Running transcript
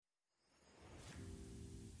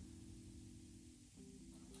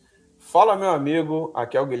Fala, meu amigo,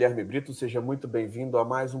 aqui é o Guilherme Brito, seja muito bem-vindo a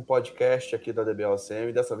mais um podcast aqui da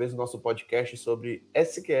DBLCM, dessa vez o nosso podcast sobre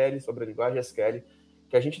SQL, sobre a linguagem SQL,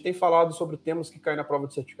 que a gente tem falado sobre temas que caem na prova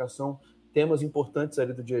de certificação, temas importantes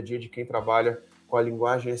ali do dia a dia de quem trabalha com a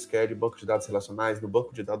linguagem SQL, banco de dados relacionais, no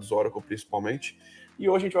banco de dados Oracle principalmente, e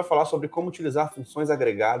hoje a gente vai falar sobre como utilizar funções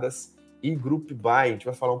agregadas e group by, a gente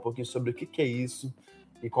vai falar um pouquinho sobre o que é isso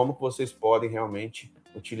e como que vocês podem realmente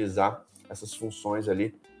utilizar essas funções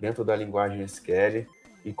ali dentro da linguagem SQL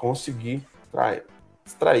e conseguir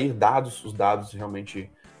extrair dados, os dados realmente,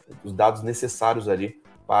 os dados necessários ali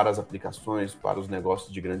para as aplicações, para os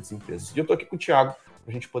negócios de grandes empresas. E eu estou aqui com o Thiago para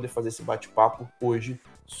a gente poder fazer esse bate-papo hoje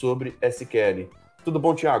sobre SQL. Tudo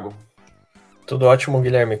bom, Thiago? Tudo ótimo,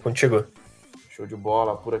 Guilherme, contigo. Show de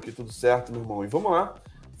bola, por aqui tudo certo, meu irmão. E vamos lá,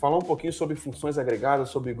 falar um pouquinho sobre funções agregadas,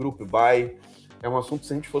 sobre group by. É um assunto,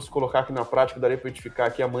 se a gente fosse colocar aqui na prática, daria para a gente ficar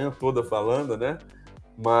aqui a manhã toda falando, né?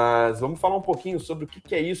 Mas vamos falar um pouquinho sobre o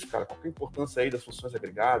que é isso, cara. Qual é a importância aí das funções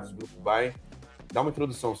agregadas, group by? Dá uma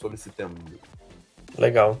introdução sobre esse tema.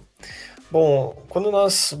 Legal. Bom, quando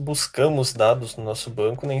nós buscamos dados no nosso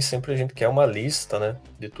banco, nem sempre a gente quer uma lista, né,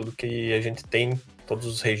 de tudo que a gente tem, todos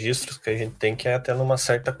os registros que a gente tem, que é até numa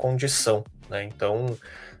certa condição, né? Então,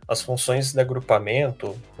 as funções de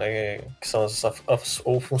agrupamento, né, que são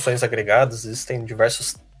ou funções agregadas, existem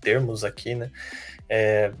diversos termos aqui, né,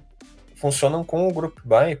 funcionam com o group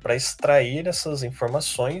by para extrair essas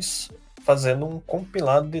informações, fazendo um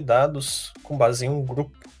compilado de dados com base em um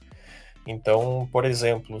grupo. Então, por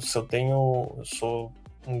exemplo, se eu sou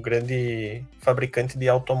um grande fabricante de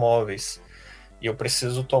automóveis e eu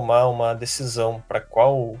preciso tomar uma decisão para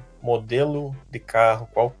qual modelo de carro,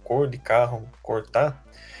 qual cor de carro cortar,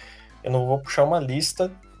 eu não vou puxar uma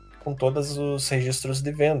lista com todos os registros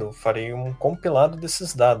de venda, eu farei um compilado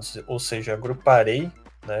desses dados, ou seja, agruparei,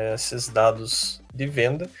 né, esses dados de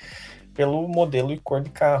venda pelo modelo e cor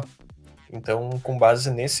de carro. Então, com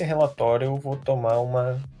base nesse relatório, eu vou tomar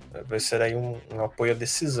vai ser aí um apoio à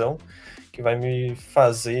decisão que vai me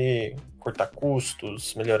fazer cortar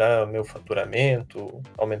custos, melhorar meu faturamento,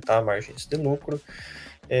 aumentar margens de lucro,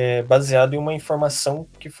 baseado em uma informação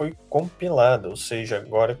que foi compilada, ou seja,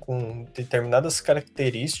 agora com determinadas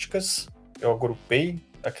características, eu agrupei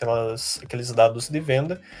aqueles dados de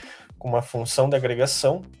venda com uma função de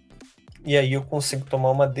agregação, e aí eu consigo tomar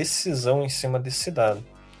uma decisão em cima desse dado,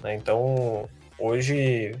 né? Então,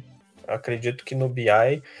 hoje, acredito que no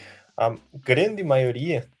BI, a grande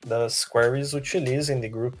maioria das queries utilizem de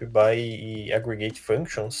group by e aggregate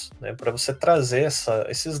functions, né, para você trazer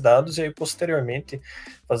esses dados e aí posteriormente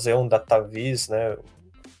fazer um data viz, né,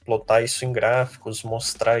 plotar isso em gráficos,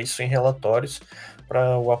 mostrar isso em relatórios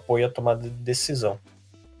para o apoio à tomada de decisão.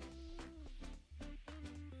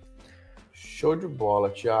 Show de bola,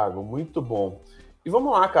 Thiago, muito bom. E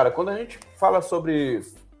vamos lá, cara, quando a gente fala sobre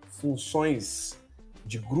funções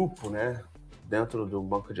de grupo, né, dentro do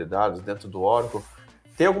banco de dados, dentro do Oracle,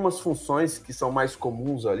 tem algumas funções que são mais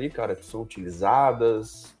comuns ali, cara, que são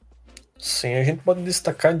utilizadas? Sim, a gente pode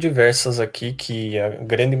destacar diversas aqui que a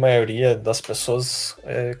grande maioria das pessoas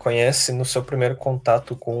conhece no seu primeiro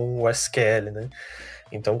contato com o SQL, né?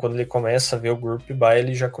 Então, quando ele começa a ver o group by,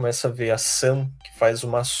 ele já começa a ver a sum, que faz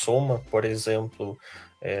uma soma, por exemplo,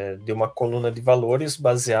 de uma coluna de valores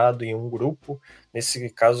baseado em um grupo. Nesse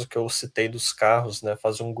caso que eu citei dos carros, né,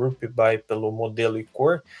 faz um group by pelo modelo e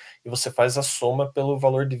cor, e você faz a soma pelo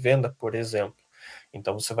valor de venda, por exemplo.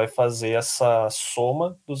 Então, você vai fazer essa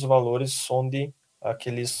soma dos valores onde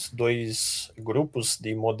aqueles dois grupos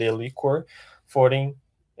de modelo e cor forem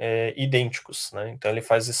idênticos, né? Então, ele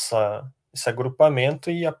faz esse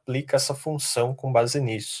agrupamento e aplica essa função com base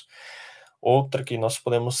nisso. Outra que nós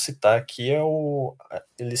podemos citar aqui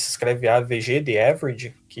ele se escreve AVG de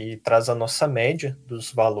average, que traz a nossa média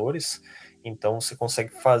dos valores. Então, você consegue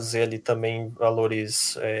fazer ali também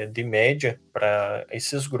valores de média para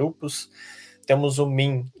esses grupos. Temos o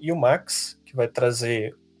min e o max, que vai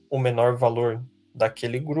trazer o menor valor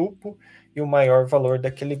daquele grupo e o maior valor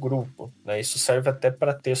daquele grupo, né? Isso serve até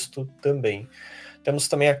para texto também. Temos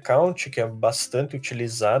também a count, que é bastante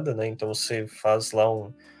utilizada, né? Então você faz lá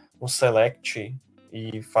um select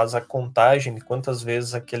e faz a contagem de quantas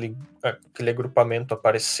vezes aquele agrupamento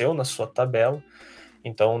apareceu na sua tabela.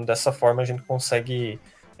 Então, dessa forma, a gente consegue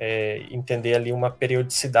entender ali uma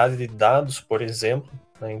periodicidade de dados, por exemplo,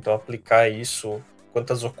 né? Então, aplicar isso,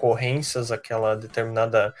 quantas ocorrências aquela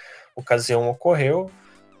determinada ocasião ocorreu,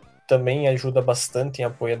 também ajuda bastante em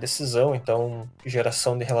apoio à decisão. Então,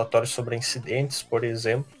 geração de relatórios sobre incidentes, por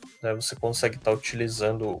exemplo, né? Você consegue estar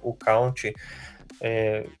utilizando o count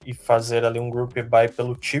e fazer ali um group by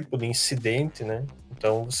pelo tipo de incidente, né?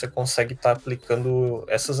 Então você consegue estar aplicando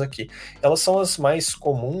essas aqui. Elas são as mais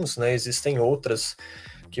comuns, né? Existem outras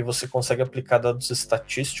que você consegue aplicar dados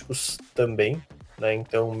estatísticos também, né?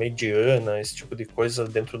 Então mediana, esse tipo de coisa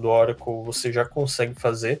dentro do Oracle você já consegue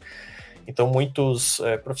fazer. Então muitos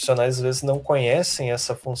profissionais às vezes não conhecem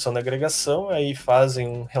essa função de agregação, aí fazem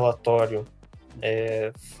um relatório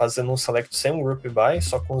fazendo um select sem um group by,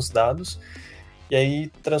 só com os dados, e aí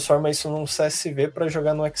transforma isso num CSV para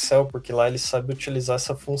jogar no Excel, porque lá ele sabe utilizar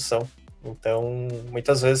essa função. Então,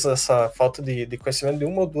 muitas vezes essa falta de conhecimento de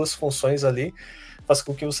uma ou duas funções ali faz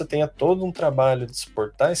com que você tenha todo um trabalho de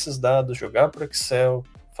exportar esses dados, jogar para o Excel,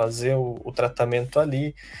 fazer o tratamento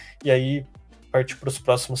ali, e aí partir para os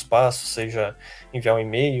próximos passos, seja enviar um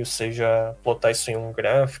e-mail, seja plotar isso em um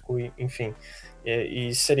gráfico, enfim.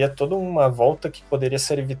 E seria toda uma volta que poderia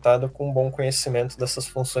ser evitada com um bom conhecimento dessas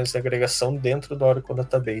funções de agregação dentro do Oracle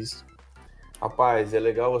Database. Rapaz, é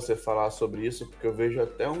legal você falar sobre isso, porque eu vejo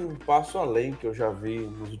até um passo além que eu já vi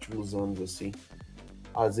nos últimos anos, assim.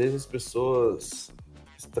 Às vezes as pessoas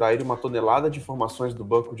extraírem uma tonelada de informações do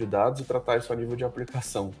banco de dados e tratar isso a nível de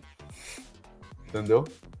aplicação. Entendeu?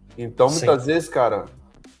 Então, muitas vezes, cara,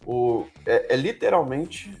 é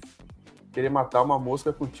literalmente querer matar uma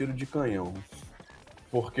mosca com tiro de canhão.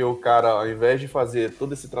 Porque o cara, ao invés de fazer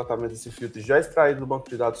todo esse tratamento, esse filtro, já extraído do banco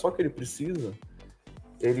de dados só que ele precisa,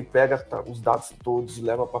 ele pega os dados todos,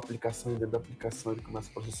 leva para a aplicação, e dentro da aplicação ele começa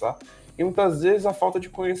a processar. E muitas vezes a falta de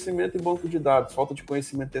conhecimento em banco de dados, falta de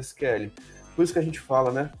conhecimento em SQL. Por isso que a gente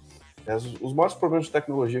fala, né? Os maiores problemas de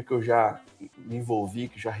tecnologia que eu já me envolvi,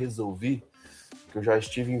 que já resolvi, que eu já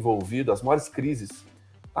estive envolvido, as maiores crises,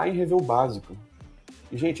 tá em rever o básico.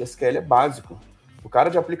 E, gente, SQL é básico. O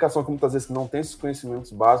cara de aplicação que muitas vezes não tem esses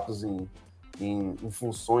conhecimentos básicos em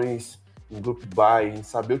funções, em group by, em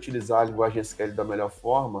saber utilizar a linguagem SQL da melhor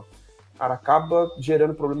forma, cara, acaba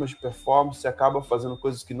gerando problemas de performance, acaba fazendo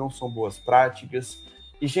coisas que não são boas práticas.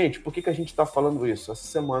 E, gente, por que a gente está falando isso? Essa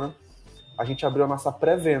semana a gente abriu a nossa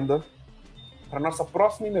pré-venda para a nossa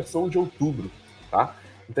próxima imersão de outubro, tá?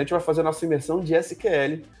 Então a gente vai fazer a nossa imersão de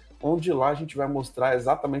SQL, onde lá a gente vai mostrar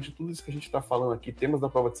exatamente tudo isso que a gente está falando aqui, temas da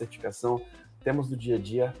prova de certificação, temas do dia a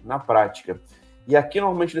dia na prática. E aqui,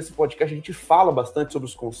 normalmente, nesse podcast, a gente fala bastante sobre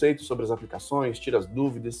os conceitos, sobre as aplicações, tira as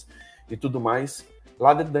dúvidas e tudo mais.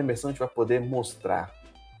 Lá dentro da imersão, a gente vai poder mostrar.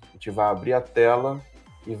 A gente vai abrir a tela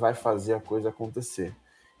e vai fazer a coisa acontecer.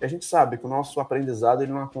 E a gente sabe que o nosso aprendizado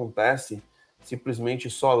ele não acontece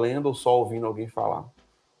simplesmente só lendo ou só ouvindo alguém falar.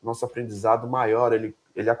 O nosso aprendizado maior,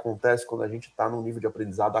 ele acontece quando a gente está num nível de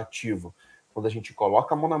aprendizado ativo. Quando a gente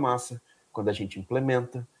coloca a mão na massa, quando a gente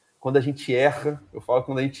implementa, quando a gente erra, eu falo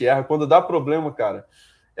quando a gente erra, quando dá problema, cara,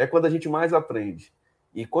 é quando a gente mais aprende.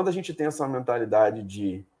 E quando a gente tem essa mentalidade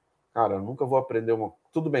de, cara, eu nunca vou aprender uma...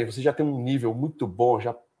 Tudo bem, você já tem um nível muito bom,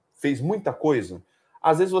 já fez muita coisa.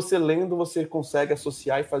 Às vezes você lendo, você consegue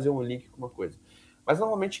associar e fazer um link com uma coisa. Mas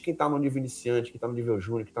normalmente quem está no nível iniciante, quem está no nível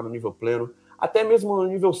júnior, quem está no nível pleno, até mesmo no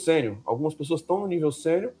nível sênior, algumas pessoas estão no nível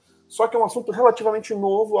sênior, só que é um assunto relativamente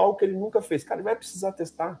novo, algo que ele nunca fez. Cara, ele vai precisar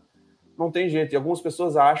testar. Não tem jeito. E algumas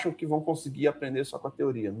pessoas acham que vão conseguir aprender só com a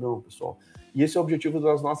teoria. Não, pessoal. E esse é o objetivo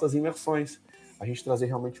das nossas imersões. A gente trazer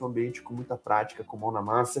realmente um ambiente com muita prática, com mão na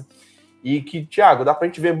massa. E que, Thiago, dá para a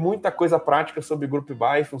gente ver muita coisa prática sobre group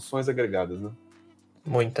by e funções agregadas, né?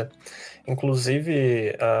 Muita.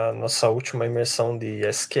 Inclusive, a nossa última imersão de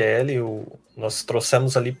SQL, nós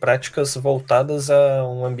trouxemos ali práticas voltadas a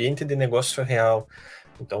um ambiente de negócio real.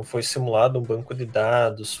 Então, foi simulado um banco de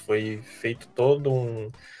dados, foi feito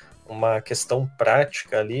todo uma questão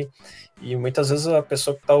prática ali, e muitas vezes a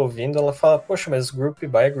pessoa que está ouvindo, ela fala, poxa, mas Group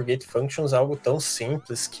by Aggregate Functions é algo tão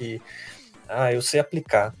simples que, eu sei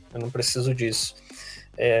aplicar, eu não preciso disso.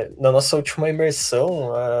 Na nossa última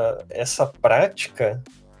imersão, essa prática,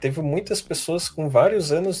 teve muitas pessoas com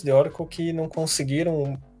vários anos de Oracle que não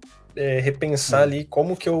conseguiram repensar ali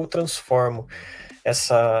como que eu transformo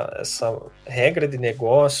essa regra de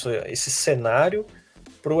negócio, esse cenário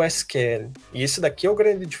para o SQL. E esse daqui é o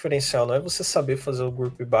grande diferencial, não é você saber fazer o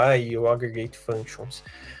Group by e o Aggregate Functions.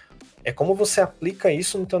 É como você aplica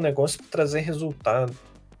isso no teu negócio para trazer resultado.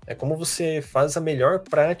 É como você faz a melhor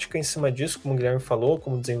prática em cima disso, como o Guilherme falou,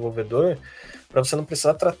 como desenvolvedor, para você não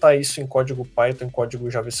precisar tratar isso em código Python, em código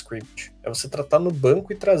JavaScript. É você tratar no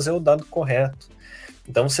banco e trazer o dado correto.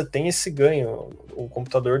 Então você tem esse ganho. O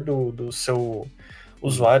computador do seu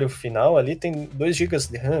usuário final ali tem 2 GB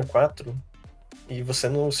de RAM, 4, e você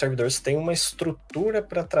no servidor você tem uma estrutura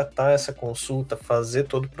para tratar essa consulta, fazer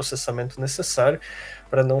todo o processamento necessário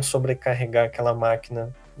para não sobrecarregar aquela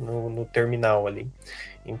máquina no terminal ali.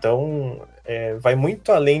 Então, vai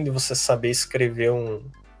muito além de você saber escrever um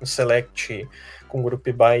select com group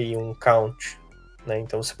by e um count. né?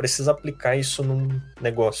 Então você precisa aplicar isso num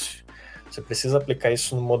negócio, você precisa aplicar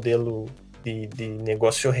isso no modelo de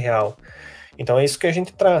negócio real. Então é isso que a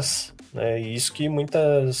gente traz, né? E isso que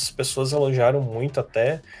muitas pessoas elogiaram muito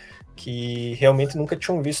até, que realmente nunca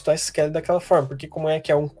tinham visto a SQL daquela forma, porque como é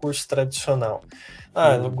que é um curso tradicional?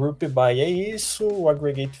 O group by é isso, o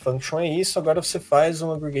aggregate function é isso, agora você faz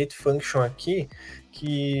um aggregate function aqui,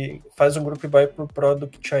 que faz um group by por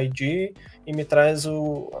product ID e me traz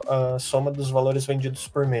a soma dos valores vendidos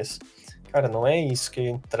por mês. Cara, não é isso que a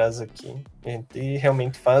gente traz aqui. A gente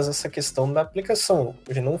realmente faz essa questão da aplicação.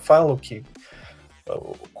 A gente não fala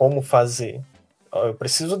como fazer. Eu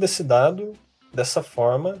preciso desse dado dessa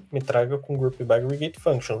forma, me traga com group by aggregate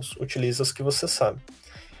functions. Utiliza as que você sabe.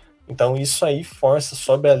 Então isso aí força,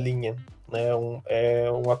 sobe a linha. Né? É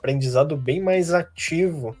um aprendizado bem mais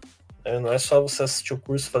ativo. Né? Não é só você assistir o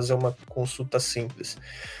curso e fazer uma consulta simples.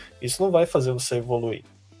 Isso não vai fazer você evoluir.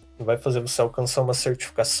 Não vai fazer você alcançar uma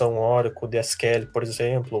certificação Oracle de SQL, por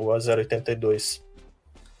exemplo, ou a 082.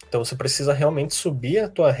 Então você precisa realmente subir a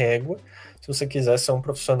tua régua se você quiser ser um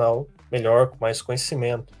profissional melhor, com mais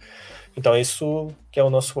conhecimento. Então isso que é o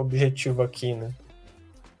nosso objetivo aqui, né?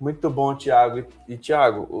 Muito bom, Thiago. E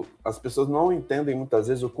Thiago, as pessoas não entendem muitas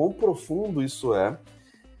vezes o quão profundo isso é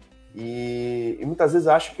e muitas vezes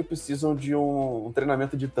acham que precisam de um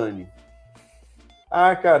treinamento de Tani.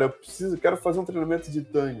 Cara, quero fazer um treinamento de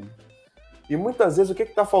Tani. E muitas vezes o que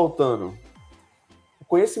está faltando? O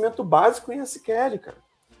conhecimento básico em SQL, cara.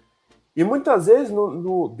 E muitas vezes,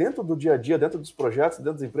 dentro do dia a dia, dentro dos projetos,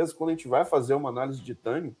 dentro das empresas, quando a gente vai fazer uma análise de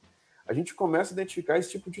Tani, a gente começa a identificar esse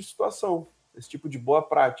tipo de situação, esse tipo de boa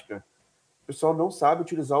prática. O pessoal não sabe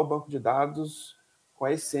utilizar o banco de dados com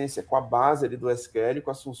a essência, com a base ali do SQL,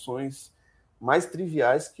 com as funções mais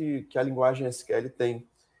triviais que a linguagem SQL tem.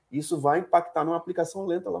 Isso vai impactar numa aplicação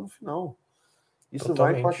lenta lá no final. Isso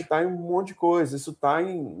Totalmente. vai impactar em um monte de coisa. Isso está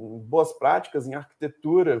em boas práticas, em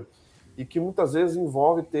arquitetura, e que muitas vezes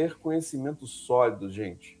envolve ter conhecimentos sólidos,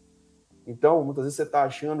 gente. Então, muitas vezes você está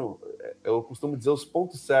achando, eu costumo dizer os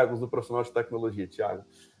pontos cegos do profissional de tecnologia, Thiago.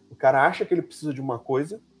 O cara acha que ele precisa de uma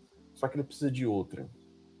coisa, só que ele precisa de outra.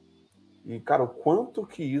 E, cara, o quanto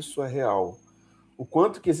que isso é real. O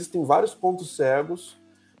quanto que existem vários pontos cegos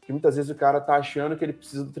que muitas vezes o cara está achando que ele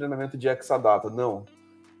precisa do treinamento de Exadata. Não.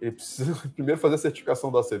 Ele precisa primeiro fazer a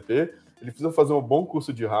certificação da ACP, ele precisa fazer um bom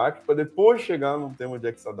curso de hack para depois chegar num tema de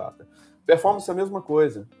Exadata. Performance é a mesma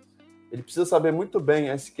coisa. Ele precisa saber muito bem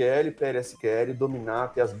SQL, PLSQL, dominar,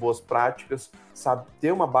 ter as boas práticas, sabe,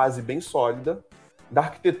 ter uma base bem sólida da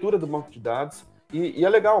arquitetura do banco de dados. E é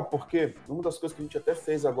legal, porque uma das coisas que a gente até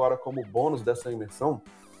fez agora como bônus dessa imersão,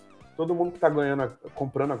 todo mundo que está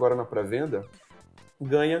comprando agora na pré-venda,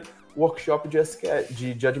 ganha o workshop de SQL,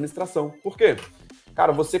 de administração. Por quê?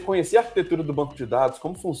 Cara, você conhecer a arquitetura do banco de dados,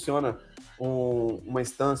 como funciona uma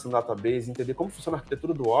instância, um database, entender como funciona a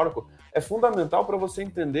arquitetura do Oracle, é fundamental para você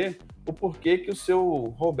entender o porquê que o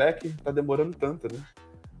seu rollback está demorando tanto, né?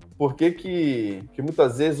 Por que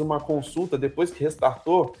muitas vezes uma consulta, depois que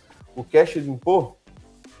restartou, o cache limpou,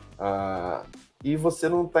 e você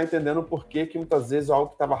não está entendendo por que muitas vezes algo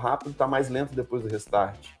que estava rápido está mais lento depois do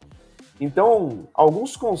restart. Então,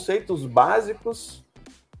 alguns conceitos básicos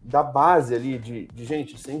da base ali de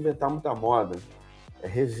gente, sem inventar muita moda, é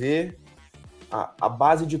rever a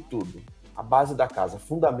base de tudo, a base da casa,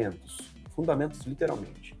 fundamentos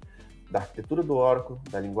literalmente, da arquitetura do Oracle,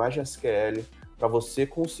 da linguagem SQL, para você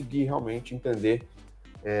conseguir realmente entender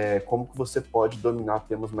como que você pode dominar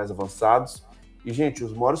temas mais avançados. E, gente,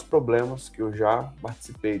 os maiores problemas que eu já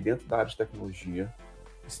participei dentro da área de tecnologia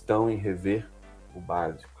estão em rever o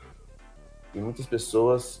básico. E muitas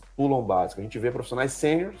pessoas pulam o básico. A gente vê profissionais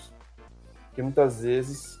sêniors que muitas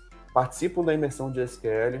vezes participam da imersão de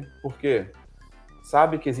SQL porque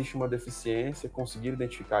sabe que existe uma deficiência, conseguiram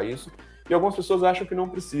identificar isso, e algumas pessoas acham que não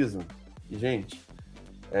precisam. E, gente,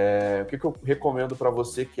 o que eu recomendo para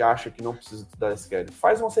você que acha que não precisa estudar SQL?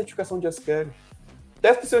 Faz uma certificação de SQL.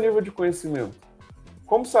 Testa o seu nível de conhecimento.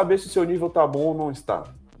 Como saber se o seu nível está bom ou não está?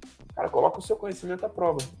 Cara, coloca o seu conhecimento à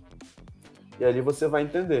prova. E ali você vai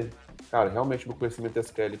entender. Cara, realmente meu conhecimento de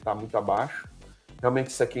SQL está muito abaixo. Realmente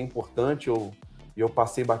isso aqui é importante, eu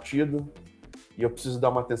passei batido e eu preciso dar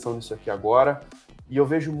uma atenção nisso aqui agora. E eu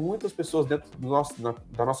vejo muitas pessoas dentro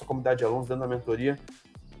da nossa comunidade de alunos, dentro da mentoria,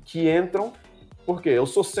 que entram, porque eu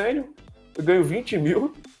sou sênior, eu ganho 20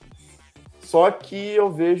 mil, só que eu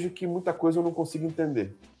vejo que muita coisa eu não consigo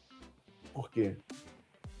entender. Por quê?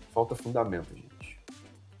 Falta fundamento, gente.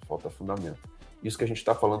 Falta fundamento. Isso que a gente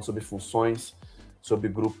está falando sobre funções, sobre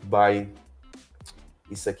group by,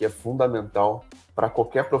 isso aqui é fundamental para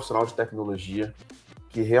qualquer profissional de tecnologia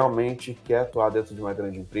que realmente quer atuar dentro de uma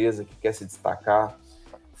grande empresa, que quer se destacar,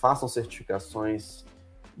 façam certificações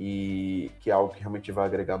e que é algo que realmente vai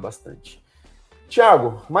agregar bastante.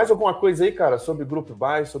 Tiago, mais alguma coisa aí, cara, sobre Group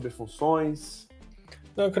By, sobre funções?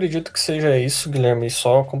 Eu acredito que seja isso, Guilherme, e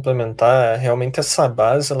só complementar, realmente essa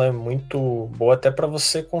base ela é muito boa até para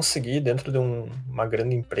você conseguir, dentro de uma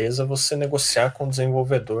grande empresa, você negociar com o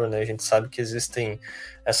desenvolvedor, né? A gente sabe que existem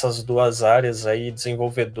essas duas áreas aí,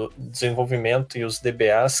 desenvolvimento e os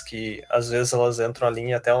DBAs, que às vezes elas entram ali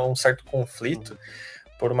em até um certo conflito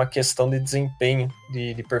por uma questão de desempenho,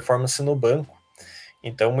 de performance no banco.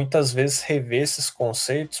 Então, muitas vezes, rever esses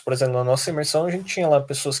conceitos, por exemplo, na nossa imersão, a gente tinha lá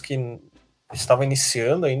pessoas que estavam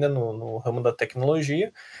iniciando ainda no ramo da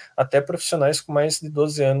tecnologia, até profissionais com mais de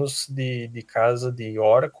 12 anos de casa de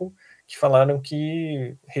Oracle, que falaram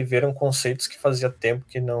que reveram conceitos que fazia tempo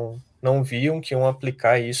que não viam, que iam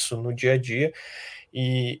aplicar isso no dia a dia,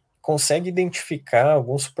 e consegue identificar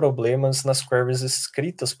alguns problemas nas queries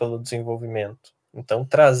escritas pelo desenvolvimento. Então,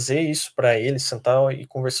 trazer isso para eles, sentar e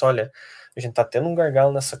conversar, olha, a gente está tendo um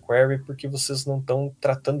gargalo nessa query porque vocês não estão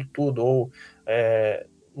tratando tudo, ou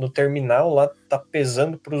no terminal lá está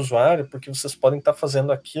pesando para o usuário porque vocês podem estar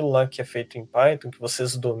fazendo aquilo lá que é feito em Python, que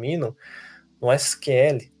vocês dominam, no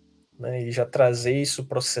SQL, né, e já trazer isso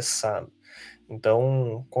processado.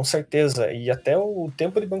 Então, com certeza, e até o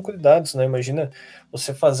tempo de banco de dados, né? Imagina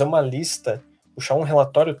você fazer uma lista, puxar um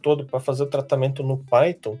relatório todo para fazer o tratamento no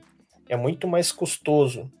Python, é muito mais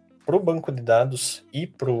custoso para o banco de dados e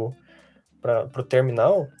para o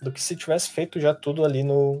terminal do que se tivesse feito já tudo ali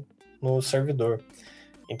no servidor.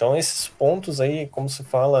 Então, esses pontos aí, como se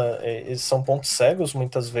fala, eles são pontos cegos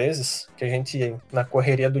muitas vezes, que a gente, na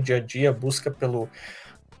correria do dia a dia, busca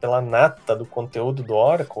pela nata do conteúdo do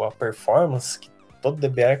Oracle, a performance, que todo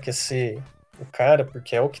DBA quer ser o cara,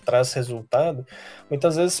 porque é o que traz resultado,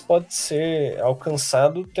 muitas vezes pode ser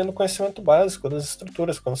alcançado tendo conhecimento básico das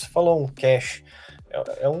estruturas, como você falou, um cache.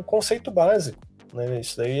 É um conceito básico, né?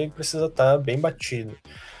 Isso daí precisa estar bem batido.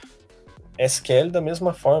 SQL da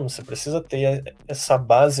mesma forma, você precisa ter essa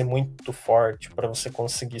base muito forte para você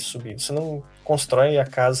conseguir subir. Você não constrói a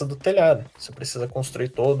casa do telhado, você precisa construir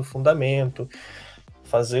todo o fundamento,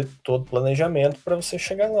 fazer todo o planejamento para você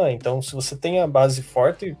chegar lá. Então, se você tem a base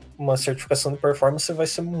forte, uma certificação de performance vai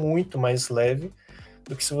ser muito mais leve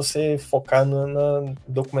do que se você focar na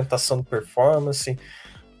documentação de performance,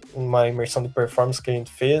 uma imersão de performance que a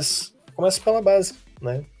gente fez. Começa pela base,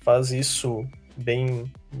 né? Faz isso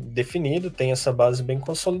bem definido, tem essa base bem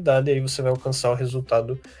consolidada e aí você vai alcançar o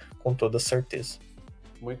resultado com toda certeza.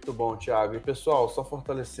 Muito bom, Thiago. E pessoal, só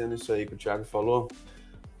fortalecendo isso aí que o Thiago falou,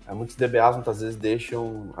 muitos DBAs muitas vezes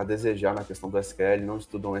deixam a desejar na questão do SQL, não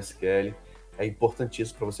estudam SQL. É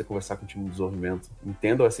importantíssimo para você conversar com o time de desenvolvimento.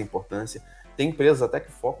 Entendam essa importância. Tem empresas até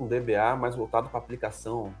que focam DBA mais voltado para a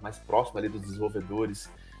aplicação, mais próximo ali dos desenvolvedores.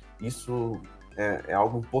 Isso é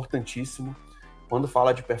algo importantíssimo. Quando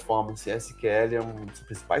fala de performance, SQL é um dos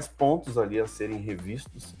principais pontos ali a serem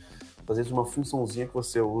revistos. Às vezes uma funçãozinha que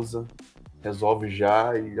você usa resolve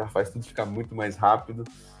já e já faz tudo ficar muito mais rápido,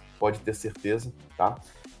 pode ter certeza, tá?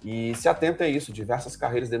 E se atenta a isso, diversas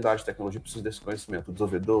carreiras dentro da área de tecnologia precisam desse conhecimento. O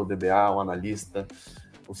desenvolvedor, o DBA, o analista,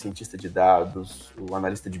 o cientista de dados, o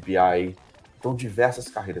analista de BI. Então, diversas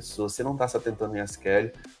carreiras. Se você não está se atentando em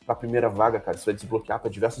SQL, para a primeira vaga, cara, isso vai desbloquear para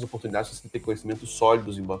diversas oportunidades se você ter conhecimentos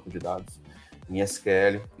sólidos em banco de dados. Em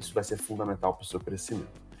SQL, isso vai ser fundamental para o seu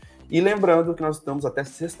crescimento. E lembrando que nós estamos até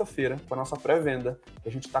sexta-feira com a nossa pré-venda, que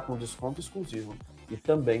a gente está com desconto exclusivo e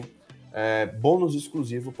também bônus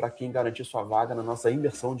exclusivo para quem garantir sua vaga na nossa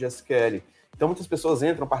imersão de SQL. Então, muitas pessoas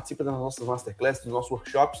entram, participam das nossas masterclasses, dos nossos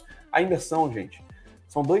workshops. A imersão, gente,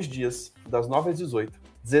 são 2 dias, das 9 às 18,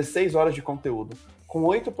 16 horas de conteúdo, com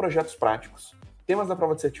 8 projetos práticos, temas da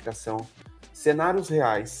prova de certificação, cenários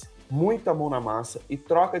reais, muita mão na massa e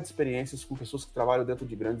troca de experiências com pessoas que trabalham dentro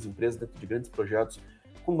de grandes empresas, dentro de grandes projetos,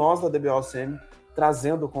 com nós da DBOCM,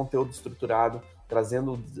 trazendo conteúdo estruturado,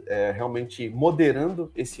 trazendo, realmente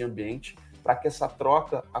moderando esse ambiente para que essa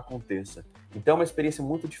troca aconteça. Então é uma experiência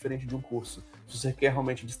muito diferente de um curso. Se você quer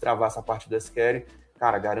realmente destravar essa parte do SQL,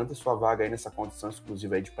 cara, garanta sua vaga aí nessa condição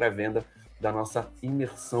exclusiva aí de pré-venda da nossa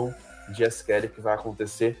imersão de SQL que vai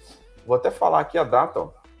acontecer. Vou até falar aqui a data,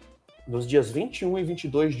 ó. Nos dias 21 e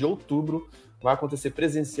 22 de outubro vai acontecer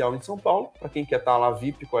presencial em São Paulo, para quem quer estar lá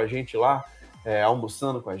VIP com a gente lá,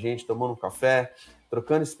 almoçando com a gente, tomando um café,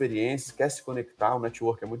 trocando experiências, quer se conectar, o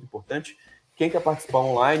network é muito importante. Quem quer participar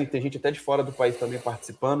online, tem gente até de fora do país também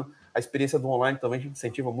participando, a experiência do online também a gente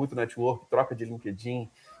incentiva muito o network, troca de LinkedIn,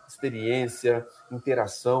 experiência,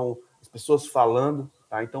 interação, as pessoas falando,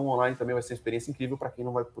 tá? Então o online também vai ser uma experiência incrível para quem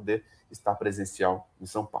não vai poder estar presencial em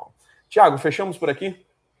São Paulo. Tiago, fechamos por aqui?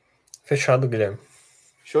 Fechado, Guilherme.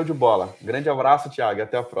 Show de bola. Grande abraço, Tiago, e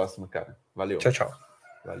até a próxima, cara. Valeu. Tchau, tchau.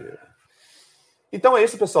 Valeu. Então é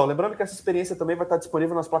isso, pessoal. Lembrando que essa experiência também vai estar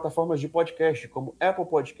disponível nas plataformas de podcast, como Apple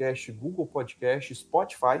Podcast, Google Podcast,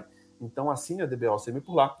 Spotify. Então assine a DBOCM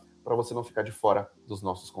por lá, para você não ficar de fora dos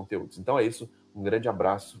nossos conteúdos. Então é isso. Um grande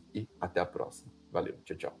abraço e até a próxima. Valeu.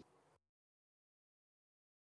 Tchau, tchau.